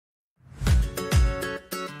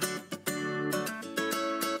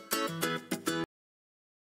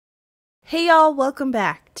Hey y'all, welcome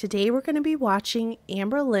back. Today we're going to be watching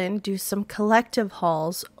Amberlynn do some collective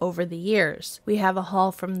hauls over the years. We have a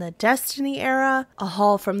haul from the Destiny era, a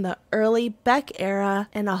haul from the early Beck era,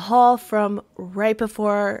 and a haul from right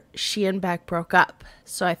before she and Beck broke up.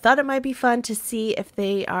 So I thought it might be fun to see if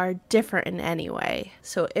they are different in any way.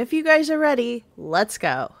 So if you guys are ready, let's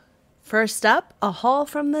go. First up, a haul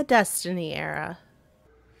from the Destiny era.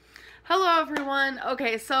 Hello everyone.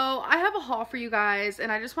 Okay, so I have a haul for you guys,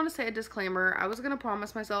 and I just want to say a disclaimer. I was going to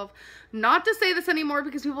promise myself not to say this anymore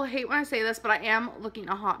because people hate when I say this, but I am looking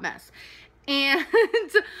a hot mess. And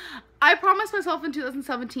I promised myself in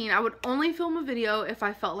 2017 I would only film a video if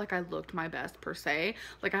I felt like I looked my best per se.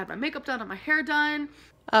 Like I had my makeup done and my hair done.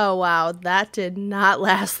 Oh wow, that did not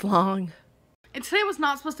last long. And today was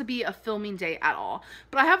not supposed to be a filming day at all,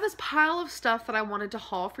 but I have this pile of stuff that I wanted to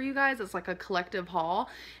haul for you guys. It's like a collective haul,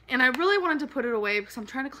 and I really wanted to put it away because I'm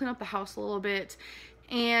trying to clean up the house a little bit,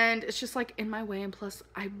 and it's just like in my way, and plus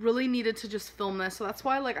I really needed to just film this, so that's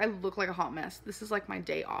why like I look like a hot mess. This is like my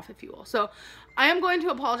day off, if you will. So I am going to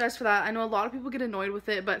apologize for that. I know a lot of people get annoyed with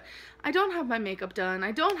it, but I don't have my makeup done.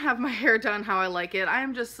 I don't have my hair done how I like it. I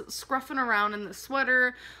am just scruffing around in the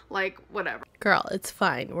sweater, like whatever. Girl, it's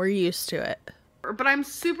fine. We're used to it. But I'm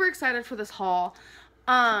super excited for this haul.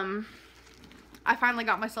 I finally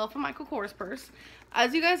got myself a Michael Kors purse.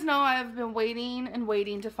 As you guys know, I've been waiting and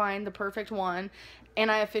waiting to find the perfect one, and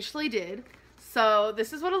I officially did. So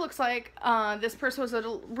this is what it looks like. This purse was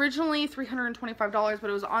originally $325, but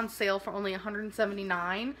it was on sale for only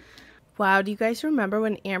 $179. Wow, do you guys remember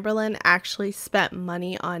when Amberlynn actually spent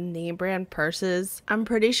money on name brand purses? I'm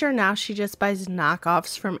pretty sure now she just buys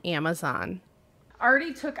knockoffs from Amazon. I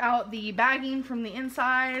already took out the bagging from the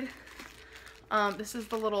inside. This is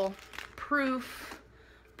the little proof,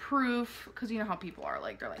 because you know how people are,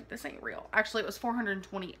 like, they're like, this ain't real. Actually, it was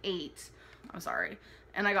 $428. I'm sorry.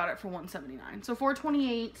 And I got it for $179. So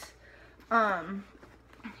 $428.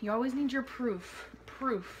 You always need your proof.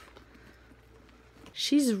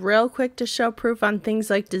 She's real quick to show proof on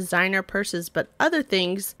things like designer purses, but other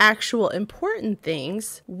things, actual important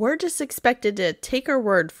things, we're just expected to take her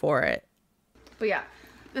word for it. But yeah,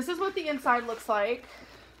 this is what the inside looks like.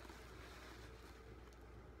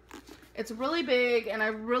 It's really big, and I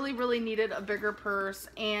really needed a bigger purse.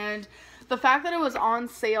 And the fact that it was on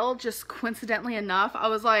sale, just coincidentally enough, I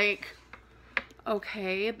was like,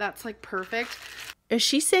 okay, that's like perfect. Is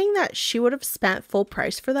she saying that she would have spent full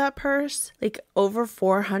price for that purse? Like over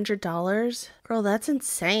 $400? Girl, that's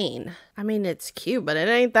insane. I mean, it's cute, but it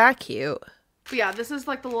ain't that cute. But yeah, this is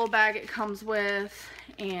like the little bag it comes with,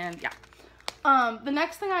 and yeah. The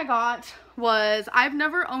next thing I got was, I've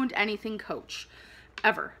never owned anything Coach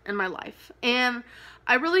ever in my life, and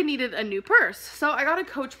I really needed a new purse, so I got a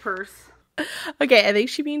Coach purse. Okay, I think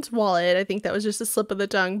she means wallet. I think that was just a slip of the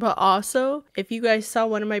tongue, but also, if you guys saw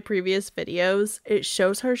one of my previous videos, it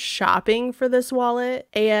shows her shopping for this wallet,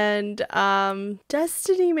 and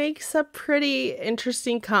Destiny makes a pretty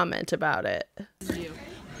interesting comment about it.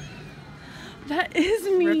 That is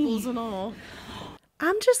me. Ripples and all.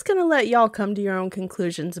 I'm just gonna let y'all come to your own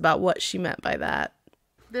conclusions about what she meant by that.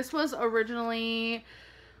 This was originally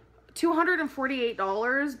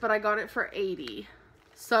 $248, but I got it for $80.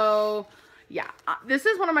 So yeah, this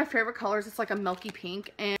is one of my favorite colors. It's like a milky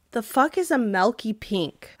pink. And the fuck is a milky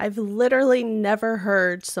pink? I've literally never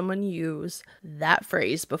heard someone use that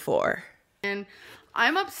phrase before. And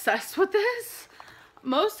I'm obsessed with this.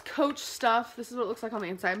 Most Coach stuff, this is what it looks like on the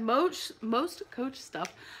inside. Most Coach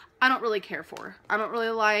stuff I don't really care for. I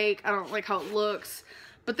don't like how it looks.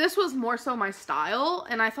 But this was more so my style,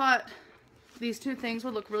 and I thought these two things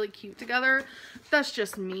would look really cute together. That's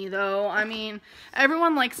just me, though. I mean,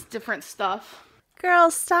 everyone likes different stuff.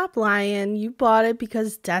 Girl, stop lying. You bought it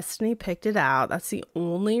because Destiny picked it out. That's the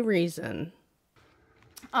only reason.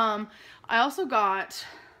 I also got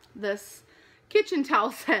this kitchen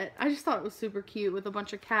towel set. I just thought it was super cute with a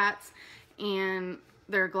bunch of cats and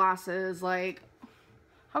their glasses. Like,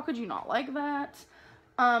 how could you not like that?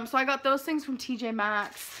 So I got those things from TJ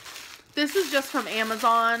Maxx. This is just from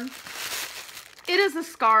Amazon. It is a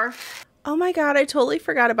scarf. Oh my god, I totally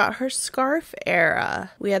forgot about her scarf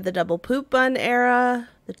era. We had the double poop bun era,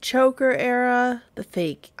 the choker era, the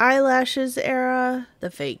fake eyelashes era,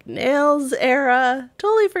 the fake nails era.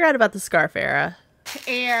 Totally forgot about the scarf era.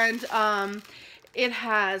 And it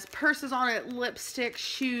has purses on it, lipstick,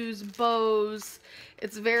 shoes, bows.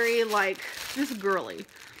 It's very like just girly.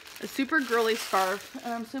 A super girly scarf,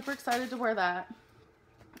 and I'm super excited to wear that.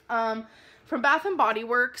 From Bath & Body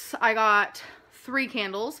Works, I got 3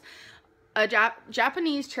 candles. A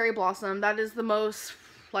Japanese cherry blossom. That is the most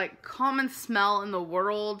like common smell in the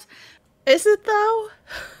world. Is it though?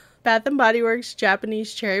 Bath & Body Works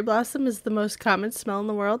Japanese cherry blossom is the most common smell in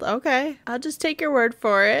the world. Okay, I'll just take your word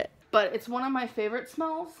for it. But it's one of my favorite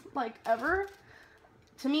smells, like, ever.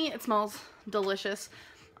 To me, it smells delicious.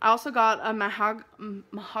 I also got a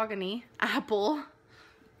mahogany apple.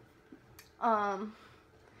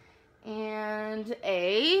 And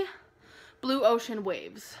a blue ocean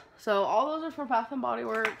waves. So all those are from Bath & Body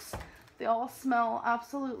Works. They all smell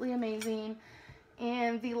absolutely amazing.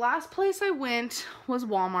 And the last place I went was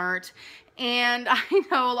Walmart. And I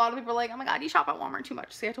know a lot of people are like, oh my god, you shop at Walmart too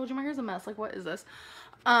much. See, I told you my hair's a mess. Like, what is this?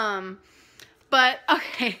 But,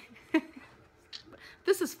 okay.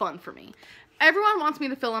 This is fun for me. Everyone wants me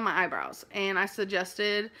to fill in my eyebrows. And I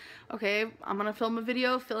suggested, okay, I'm going to film a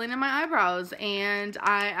video filling in my eyebrows. And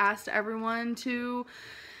I asked everyone to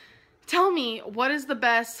tell me what is the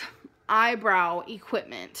best eyebrow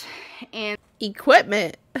equipment. And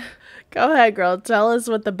equipment? Go ahead, girl. Tell us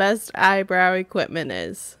what the best eyebrow equipment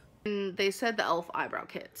is. And they said the e.l.f. eyebrow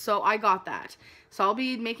kit. So I got that. So I'll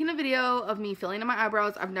be making a video of me filling in my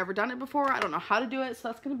eyebrows. I've never done it before. I don't know how to do it. So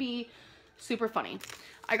that's going to be super funny.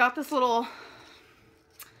 I got this little,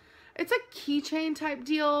 it's a keychain type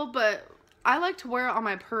deal, but I like to wear it on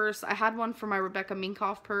my purse. I had one for my Rebecca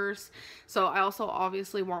Minkoff purse. So I also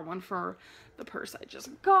obviously want one for the purse I just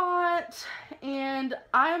got. And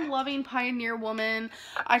I'm loving Pioneer Woman.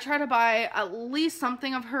 I try to buy at least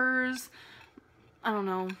something of hers, I don't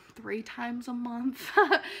know, 3 times a month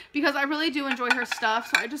because I really do enjoy her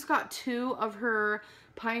stuff. So I just got 2 of her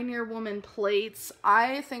Pioneer Woman plates.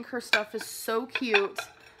 I think her stuff is so cute.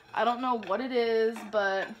 I don't know what it is,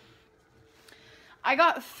 but I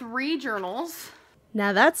got 3 journals.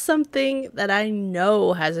 Now that's something that I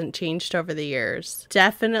know hasn't changed over the years.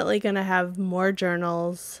 Definitely gonna have more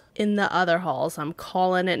journals in the other hauls. I'm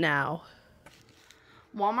calling it now.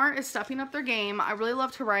 Walmart is stepping up their game. I really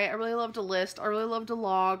love to write. I really love to list. I really love to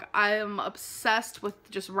log. I am obsessed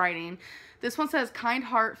with just writing. This one says kind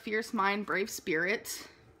heart, fierce mind, brave spirit.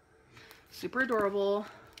 Super adorable.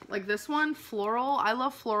 Like this one, floral. I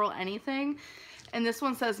love floral anything. And this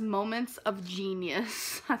one says moments of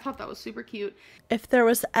genius. I thought that was super cute. If there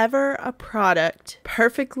was ever a product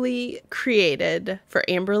perfectly created for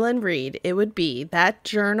Amberlynn Reid, it would be that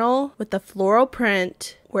journal with the floral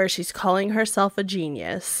print where she's calling herself a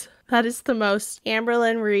genius. That is the most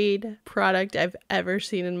Amberlynn Reid product I've ever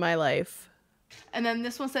seen in my life. And then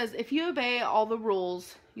this one says, if you obey all the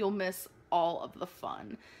rules, you'll miss all of the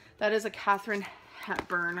fun. That is a Katharine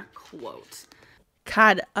Hepburn quote.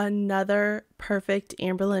 God, another perfect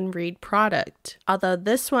Amberlynn Reid product. Although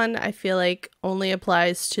this one I feel like only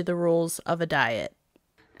applies to the rules of a diet.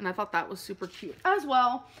 And I thought that was super cute as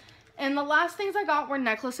well. And the last things I got were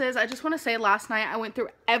necklaces. I just want to say last night I went through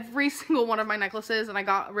every single one of my necklaces and I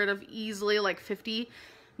got rid of easily like 50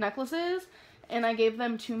 necklaces. And I gave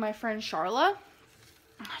them to my friend Charla.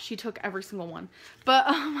 She took every single one. But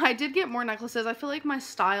I did get more necklaces. I feel like my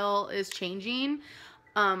style is changing.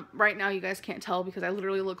 Right now you guys can't tell because I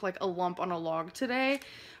literally look like a lump on a log today.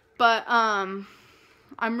 But I'm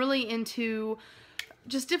really into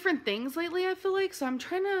just different things lately, I feel like. So I'm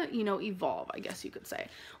trying to, you know, evolve, I guess you could say.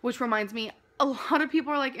 Which reminds me, a lot of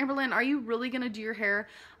people are like, Amberlynn, are you really going to do your hair?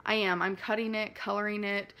 I am. I'm cutting it, coloring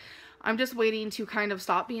it. I'm just waiting to kind of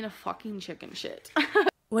stop being a fucking chicken shit.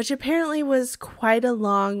 Which apparently was quite a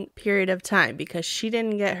long period of time because she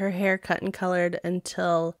didn't get her hair cut and colored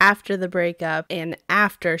until after the breakup and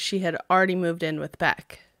after she had already moved in with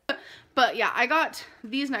Beck. But yeah, I got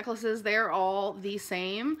these necklaces. They're all the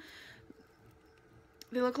same.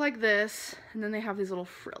 They look like this, and then they have these little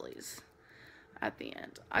frillies at the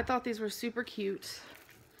end. I thought these were super cute.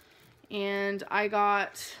 And I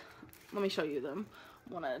got, let me show you them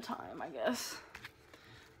one at a time, I guess.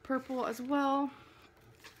 Purple as well.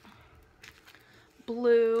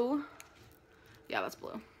 Blue. Yeah, that's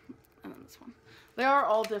blue. And then this one. They are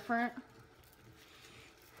all different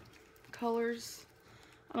colors.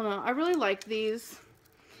 I don't know. I really like these.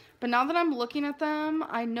 But now that I'm looking at them,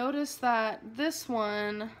 I noticed that this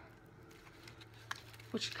one,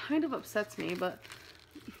 which kind of upsets me, but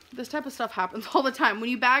this type of stuff happens all the time.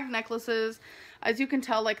 When you bag necklaces, as you can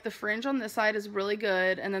tell, like the fringe on this side is really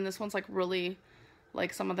good. And then this one's like really,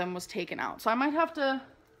 like some of them was taken out. So I might have to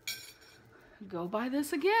go buy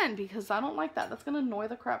this again because I don't like that. That's going to annoy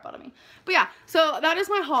the crap out of me. But yeah, so that is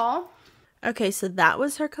my haul. Okay, so that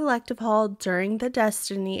was her collective haul during the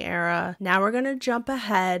Destiny era. Now we're going to jump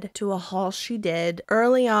ahead to a haul she did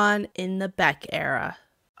early on in the Beck era.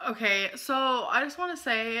 Okay, so I just want to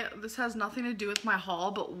say this has nothing to do with my haul,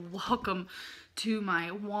 but welcome to my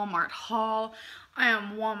Walmart haul. I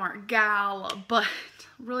am Walmart gal, but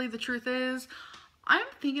really the truth is I'm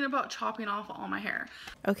thinking about chopping off all my hair.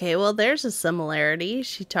 Okay, well, there's a similarity.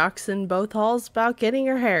 She talks in both hauls about getting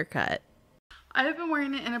her hair cut. I have been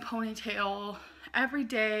wearing it in a ponytail every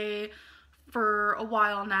day for a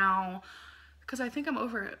while now because I think I'm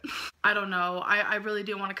over it. I don't know. I really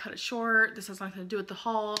do want to cut it short. This has nothing to do with the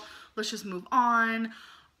haul. Let's just move on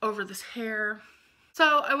over this hair.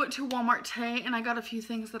 So I went to Walmart today and I got a few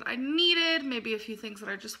things that I needed, maybe a few things that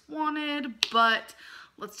I just wanted, but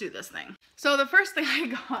let's do this thing. So the first thing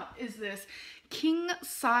I got is this king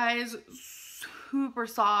size, super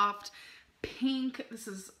soft pink. This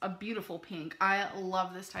is a beautiful pink. I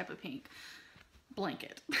love this type of pink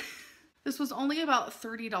blanket. This was only about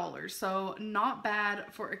 $30, so not bad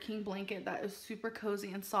for a king blanket that is super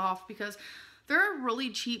cozy and soft, because there are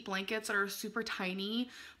really cheap blankets that are super tiny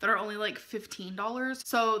that are only like $15.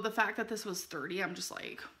 So the fact that this was $30, I'm just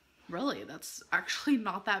like, really? That's actually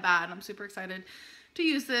not that bad. I'm super excited to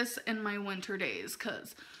use this in my winter days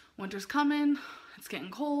because winter's coming. It's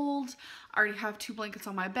getting cold. I already have 2 blankets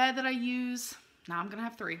on my bed that I use. Now I'm gonna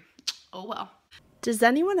have 3. Oh well. Does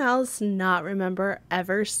anyone else not remember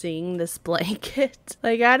ever seeing this blanket?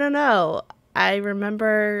 Like, I don't know. I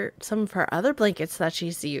remember some of her other blankets that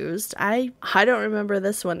she's used. I don't remember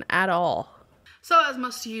this one at all. So as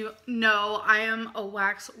most of you know, I am a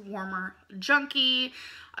wax warmer junkie.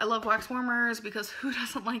 I love wax warmers because who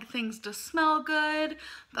doesn't like things to smell good?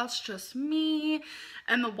 That's just me.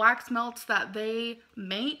 And the wax melts that they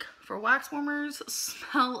make for wax warmers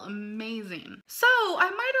smell amazing. So I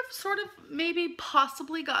might have sort of maybe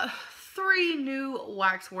possibly got 3 new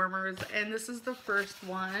wax warmers, and this is the first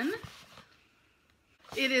one.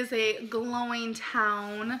 It is a Glowing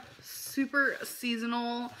Town, super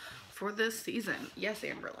seasonal for this season. Yes,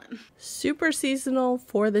 Amberlynn. Super seasonal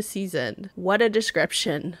for the season. What a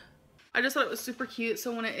description. I just thought it was super cute.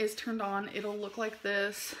 So when it is turned on, it'll look like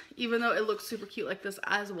this, even though it looks super cute like this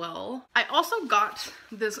as well. I also got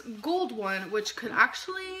this gold one, which could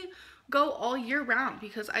actually go all year round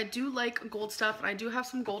because I do like gold stuff and I do have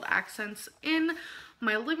some gold accents in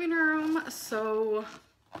my living room. So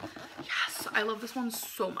yes, I love this one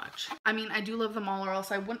so much. I mean, I do love them all or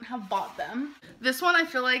else I wouldn't have bought them. This one I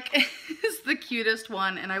feel like is the cutest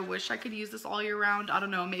one and I wish I could use this all year round. I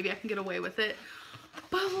don't know, maybe I can get away with it.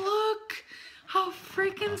 But look how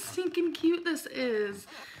freaking stinking cute this is.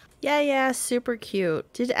 Yeah, super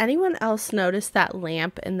cute. Did anyone else notice that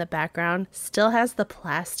lamp in the background still has the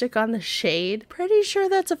plastic on the shade? Pretty sure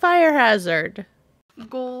that's a fire hazard.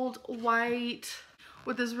 Gold, white,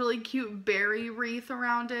 with this really cute berry wreath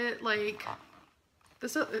around it. Like,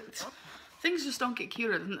 this things just don't get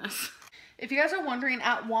cuter than this. If you guys are wondering,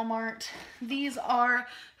 at Walmart, these are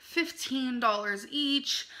 $15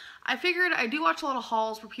 each. I figured I do watch a lot of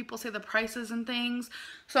hauls where people say the prices and things.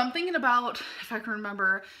 So I'm thinking about, if I can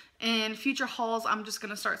remember, in future hauls, I'm just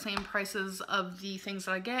going to start saying prices of the things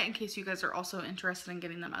that I get in case you guys are also interested in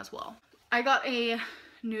getting them as well. I got a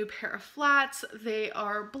new pair of flats. They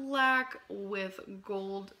are black with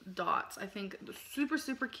gold dots. I think super,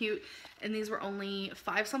 super cute. And these were only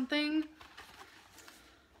 5 something.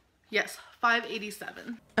 Yes,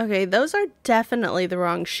 $5.87. Okay, those are definitely the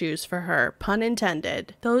wrong shoes for her, pun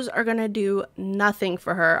intended. Those are gonna do nothing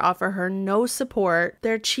for her, offer her no support.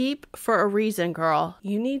 They're cheap for a reason, girl.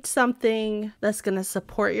 You need something that's gonna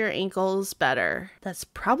support your ankles better. That's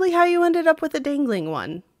probably how you ended up with a dangling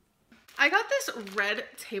one. I got this red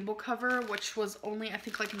table cover, which was only, I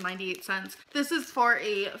think, like 98 cents. This is for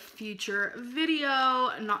a future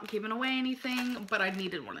video, not giving away anything, but I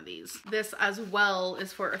needed one of these. This as well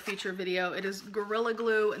is for a future video. It is Gorilla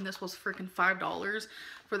Glue, and this was freaking $5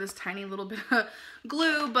 for this tiny little bit of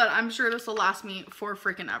glue, but I'm sure this will last me for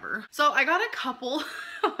freaking ever. So I got a couple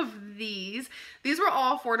of these. These were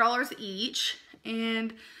all $4 each,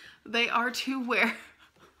 and they are to wear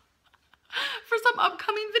for some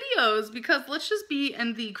upcoming videos because let's just be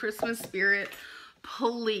in the Christmas spirit,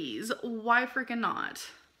 please. Why freaking not?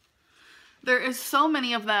 There is so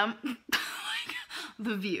many of them. Like,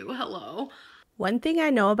 the view, hello. One thing I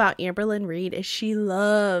know about Amberlynn Reid is she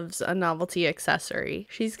loves a novelty accessory.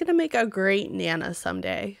 She's gonna make a great Nana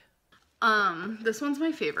someday. This one's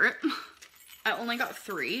my favorite. I only got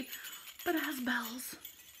 3, but it has bells.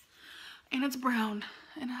 And it's brown.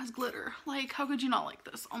 And it has glitter. Like, how could you not like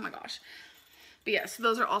this? Oh my gosh. But yes,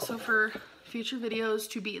 those are also for future videos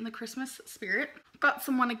to be in the Christmas spirit. Got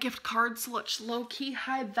someone a gift card, so let's low-key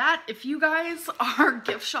hide that. If you guys are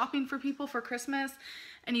gift shopping for people for Christmas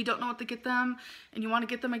and you don't know what to get them and you want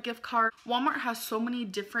to get them a gift card, Walmart has so many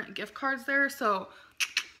different gift cards there. So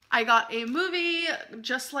I got a movie,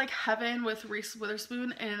 Just Like Heaven, with Reese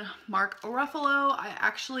Witherspoon and Mark Ruffalo. I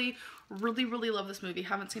actually really, really love this movie.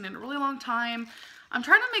 Haven't seen it in a really long time. I'm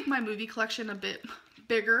trying to make my movie collection a bit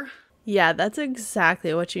bigger. Yeah, that's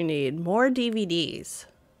exactly what you need. More DVDs.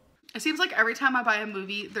 It seems like every time I buy a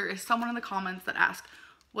movie, there is someone in the comments that asks,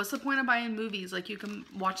 what's the point of buying movies? Like, you can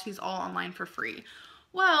watch these all online for free.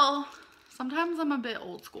 Well, sometimes I'm a bit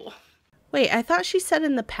old school. Wait, I thought she said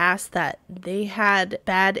in the past that they had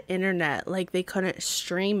bad internet, like they couldn't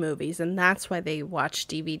stream movies, and that's why they watch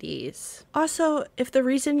DVDs. Also, if the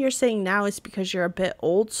reason you're saying now is because you're a bit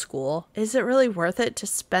old school, is it really worth it to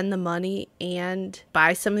spend the money and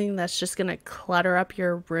buy something that's just gonna clutter up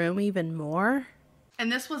your room even more? And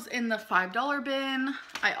this was in the $5 bin.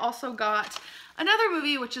 I also got another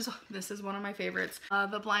movie, this is one of my favorites.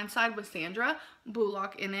 The Blind Side with Sandra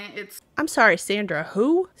Bullock in it. I'm sorry, Sandra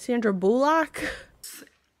who? Sandra Bullock?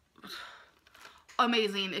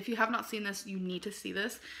 Amazing. If you have not seen this, you need to see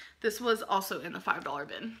this. This was also in the $5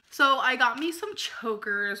 bin. So I got me some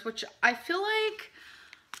chokers, which I feel like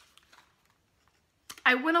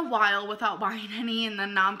I went a while without buying any, and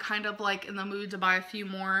then now I'm kind of like in the mood to buy a few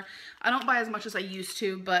more. I don't buy as much as I used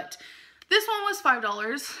to, but this one was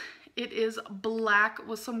 $5. It is black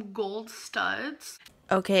with some gold studs.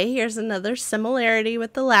 Okay, here's another similarity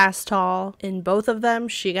with the last haul. In both of them,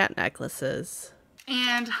 she got necklaces.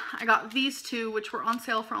 And I got these two, which were on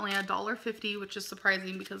sale for only $1.50, which is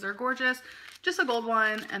surprising because they're gorgeous. Just a gold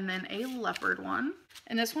one and then a leopard one.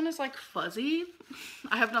 And this one is like fuzzy.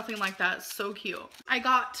 I have nothing like that. So cute. I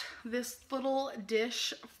got this little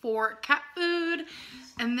dish for cat food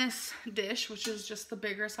and this dish, which is just the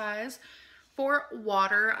bigger size, for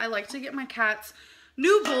water. I like to get my cats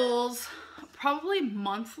new bowls probably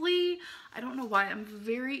monthly. I don't know why. I'm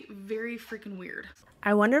very, very freaking weird.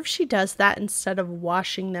 I wonder if she does that instead of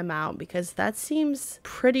washing them out, because that seems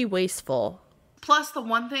pretty wasteful. Plus the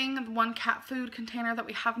one cat food container that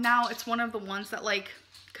we have now, it's one of the ones that like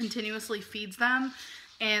continuously feeds them,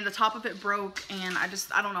 and the top of it broke, and I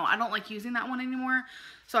don't know. I don't like using that one anymore.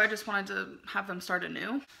 So I just wanted to have them start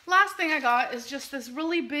anew. Last thing I got is just this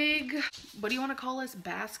really big, what do you want to call this,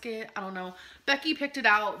 basket? I don't know. Becky picked it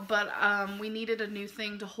out, but we needed a new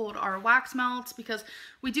thing to hold our wax melts because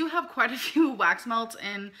we do have quite a few wax melts,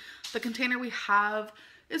 and the container we have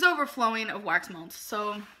is overflowing of wax melts.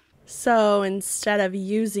 So instead of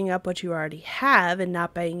using up what you already have and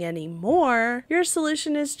not buying any more, your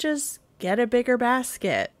solution is just get a bigger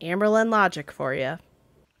basket. Amberlynn logic for you.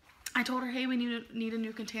 I told her, hey, we need a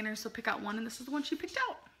new container, so pick out one, and this is the one she picked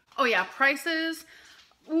out. Oh yeah, prices.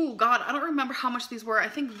 Oh God, I don't remember how much these were. I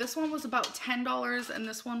think this one was about $10, and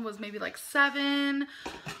this one was maybe like $7.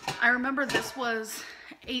 I remember this was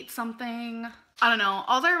 $8 something. I don't know.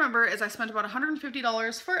 All I remember is I spent about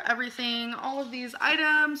 $150 for everything, all of these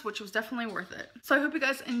items, which was definitely worth it. So I hope you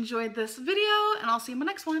guys enjoyed this video, and I'll see you in my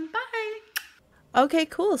next one. Bye! Okay,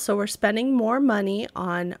 cool. So we're spending more money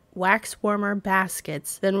on wax warmer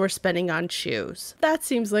baskets than we're spending on shoes. That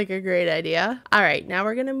seems like a great idea. All right, now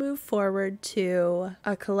we're going to move forward to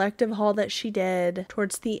a collective haul that she did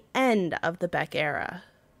towards the end of the Beck era.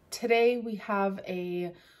 Today we have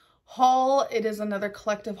a haul. It is another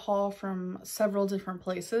collective haul from several different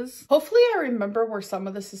places. Hopefully I remember where some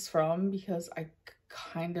of this is from because I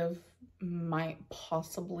kind of might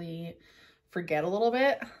possibly forget a little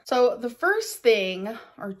bit. So the first thing,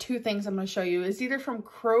 or two things I'm going to show you, is either from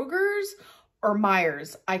Kroger's or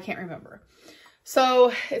Meijer's. I can't remember.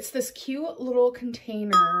 So it's this cute little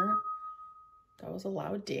container. That was a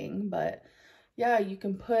loud ding, but yeah, you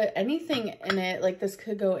can put anything in it. Like this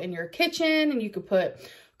could go in your kitchen, and you could put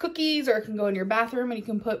cookies, or it can go in your bathroom, and you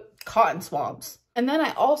can put cotton swabs. And then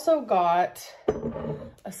I also got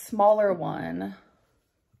a smaller one.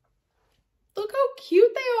 Look how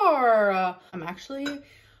cute they are. I'm actually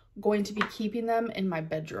going to be keeping them in my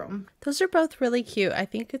bedroom. Those are both really cute. I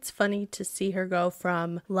think it's funny to see her go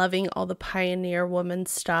from loving all the pioneer woman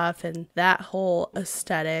stuff and that whole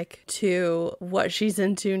aesthetic to what she's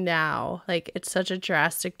into now. Like, it's such a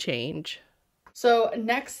drastic change. So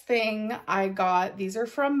next thing I got, these are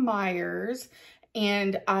from Meijer's,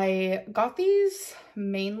 and I got these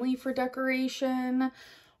mainly for decoration.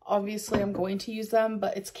 Obviously I'm going to use them,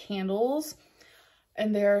 but it's candles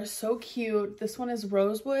and they're so cute. This one is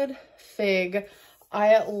Rosewood Fig.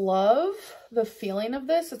 I love the feeling of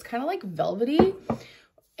this. It's kind of like velvety.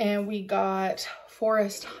 And we got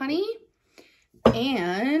Forest Honey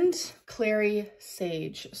and Clary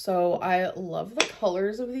Sage. So I love the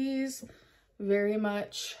colors of these. Very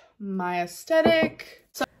much my aesthetic.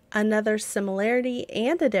 Another similarity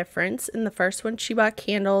and a difference: in the first one she bought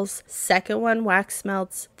candles, second one wax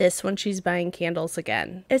melts, this one she's buying candles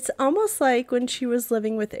again. It's almost like when she was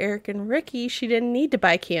living with Eric and Ricky, she didn't need to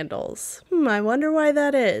buy candles. I wonder why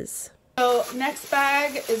that is. So next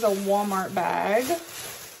bag is a Walmart bag.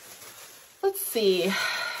 Let's see.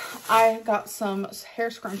 I got some hair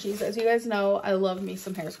scrunchies. As you guys know, I love me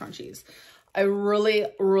some hair scrunchies. I really,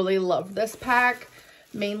 really love this pack.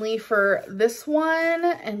 Mainly for this one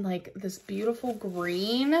and like this beautiful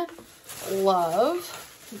green.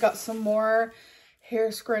 Love. We got some more hair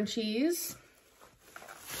scrunchies.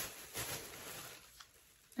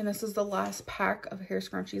 And this is the last pack of hair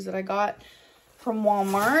scrunchies that I got from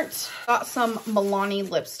Walmart. Got some Milani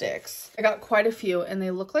lipsticks. I got quite a few and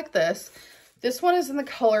they look like this. This one is in the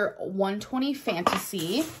color 120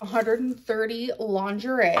 Fantasy, 130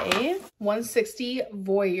 Lingerie, 160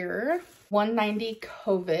 Voyeur, 190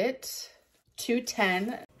 Covet,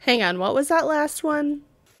 210. Hang on, what was that last one?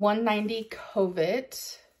 190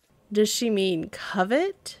 Covet. Does she mean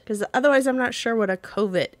covet? Because otherwise I'm not sure what a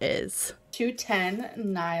covet is.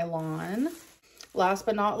 210 Nylon. Last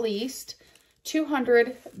but not least,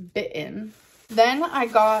 200 Bitten. Then I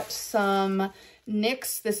got some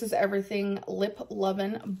NYX This Is Everything Lip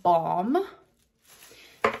Lovin' Balm.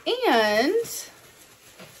 And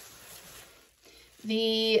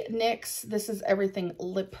the NYX This Is Everything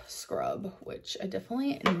Lip Scrub, which I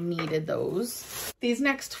definitely needed those. These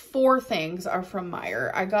next four things are from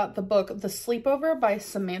Meyer. I got the book The Sleepover by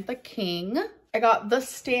Samantha King. I got The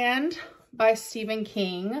Stand by Stephen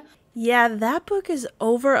King. Yeah, that book is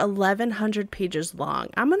over 1,100 pages long.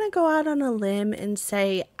 I'm going to go out on a limb and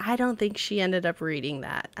say I don't think she ended up reading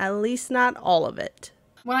that. At least not all of it.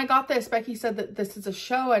 When I got this, Becky said that this is a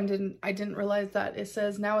show, and I didn't realize that it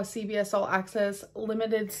says now a CBS All Access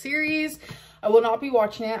limited series. I will not be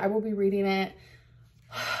watching it. I will be reading it.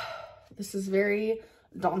 This is very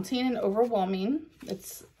daunting and overwhelming.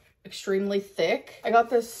 It's extremely thick. I got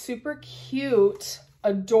this super cute,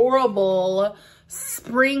 adorable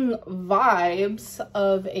spring vibes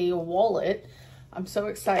of a wallet. I'm so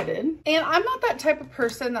excited. And I'm not that type of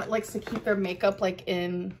person that likes to keep their makeup like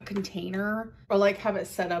in a container or like have it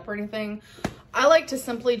set up or anything. I like to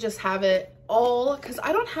simply just have it all because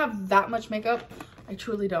I don't have that much makeup. I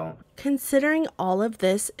truly don't. Considering all of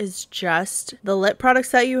this is just the lip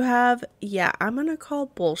products that you have, yeah, I'm gonna call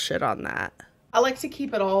bullshit on that. I like to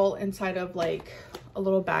keep it all inside of like a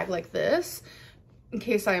little bag like this in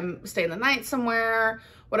case I'm staying the night somewhere,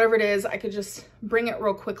 whatever it is, I could just bring it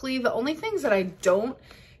real quickly. The only things that I don't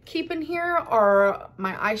keep in here are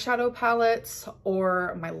my eyeshadow palettes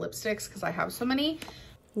or my lipsticks because I have so many.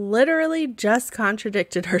 Literally just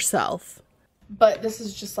contradicted herself. But this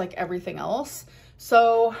is just like everything else.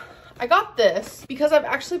 So I got this because I've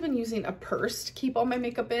actually been using a purse to keep all my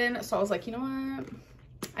makeup in. So I was like, you know what?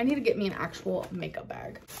 I need to get me an actual makeup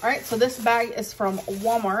bag. All right, so this bag is from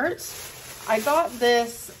Walmart. I got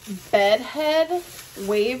this Bedhead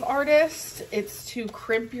Wave Artist. It's to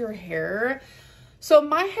crimp your hair. So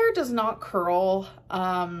my hair does not curl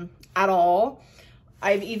at all.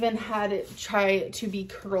 I've even had it try to be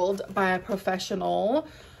curled by a professional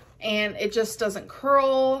and it just doesn't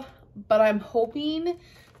curl. But I'm hoping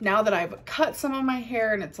now that I've cut some of my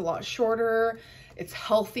hair and it's a lot shorter, it's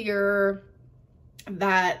healthier,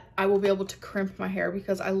 that I will be able to crimp my hair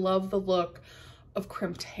because I love the look of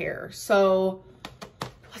crimped hair. So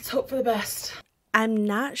let's hope for the best. I'm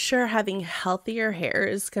not sure having healthier hair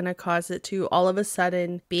is going to cause it to all of a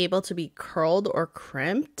sudden be able to be curled or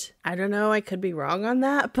crimped. I don't know, I could be wrong on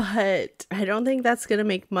that, but I don't think that's going to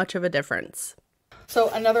make much of a difference. So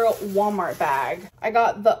another Walmart bag. I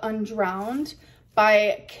got The Undrowned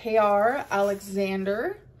by K.R.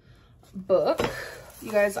 Alexander book.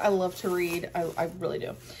 You guys, I love to read. I really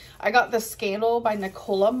do. I got The Scandal by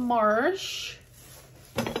Nicola Marsh.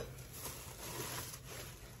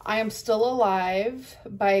 I Am Still Alive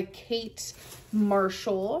by Kate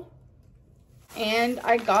Marshall. And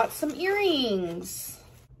I got some earrings.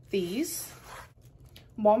 These.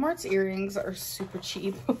 Walmart's earrings are super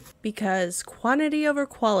cheap. Because quantity over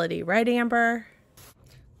quality, right, Amber?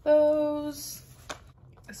 Those.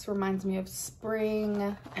 This reminds me of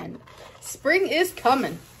spring, and spring is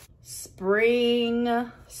coming. Spring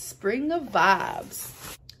of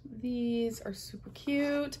vibes. These are super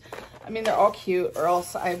cute. I mean, they're all cute or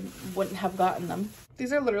else I wouldn't have gotten them.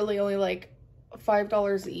 These are literally only like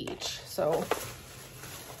 $5 each. So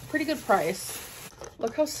pretty good price.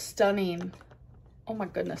 Look how stunning. Oh my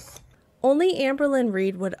goodness. Only Amberlynn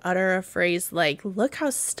Reid would utter a phrase like, look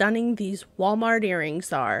how stunning these Walmart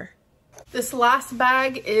earrings are. This last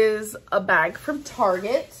bag is a bag from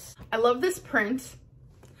Target. I love this print.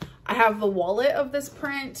 I have the wallet of this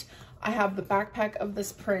print, I have the backpack of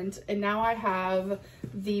this print, and now I have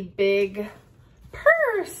the big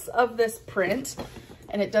purse of this print,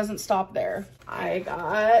 and it doesn't stop there. I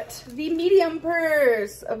got the medium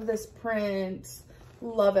purse of this print.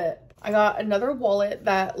 Love it. I got another wallet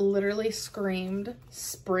that literally screamed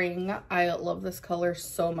spring. I love this color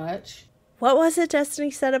so much. What was it Destiny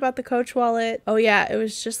said about the Coach wallet? Oh yeah, it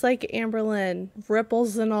was just like Amberlynn,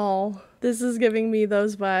 ripples and all. This is giving me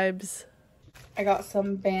those vibes. I got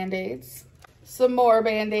some Band-Aids, some more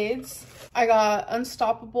Band-Aids. I got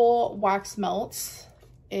Unstoppable Wax Melts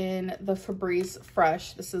in the Febreze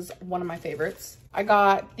Fresh. This is one of my favorites. I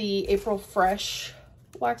got the April Fresh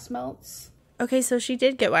Wax Melts. Okay, so she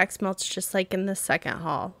did get wax melts just like in the second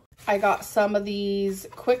haul. I got some of these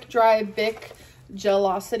Quick Dry Bic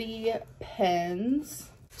Gelosity pens.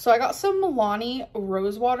 So I got some Milani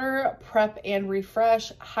Rosewater Prep and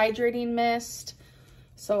Refresh Hydrating Mist.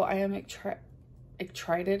 So I am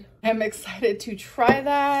excited. I'm excited to try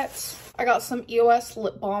that. I got some EOS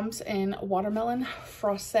lip balms in Watermelon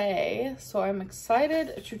Frosé. So I'm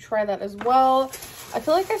excited to try that as well. I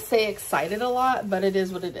feel like I say excited a lot, but it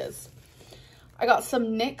is what it is. I got some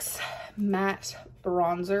NYX matte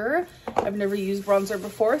bronzer. I've never used bronzer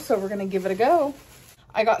before, so we're gonna give it a go.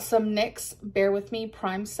 I got some NYX Bear With Me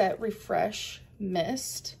Prime Set Refresh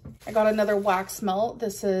Mist. I got another wax melt.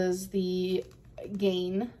 This is the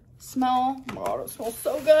Gain smell. Oh my God, it smells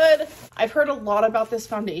so good. I've heard a lot about this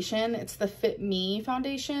foundation. It's the Fit Me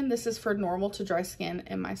foundation. This is for normal to dry skin,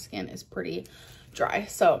 and my skin is pretty dry.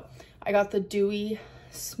 So I got the Dewy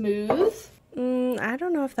Smooth. I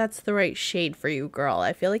don't know if that's the right shade for you, girl.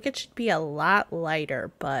 I feel like it should be a lot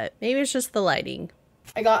lighter, but maybe it's just the lighting.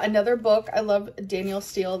 I got another book. I love Danielle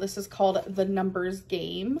Steele. This is called The Numbers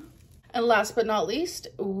Game. And last but not least,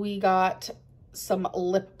 we got some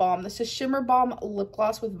lip balm. This is Shimmer Balm Lip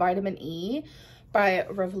Gloss with Vitamin E by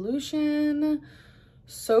Revolution.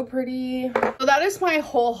 So pretty. So that is my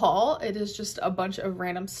whole haul. It is just a bunch of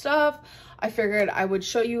random stuff. I figured I would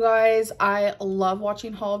show you guys. I love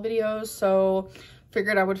watching haul videos, so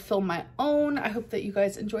figured I would film my own. I hope that you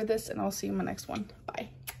guys enjoyed this, and I'll see you in my next one. Bye.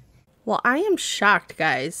 Well, I am shocked,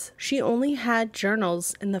 guys. She only had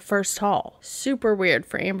journals in the first haul. Super weird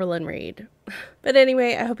for Amberlynn Reid. But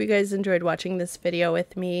anyway, I hope you guys enjoyed watching this video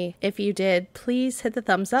with me. If you did, please hit the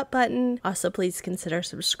thumbs up button. Also, please consider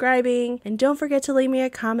subscribing. And don't forget to leave me a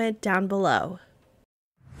comment down below.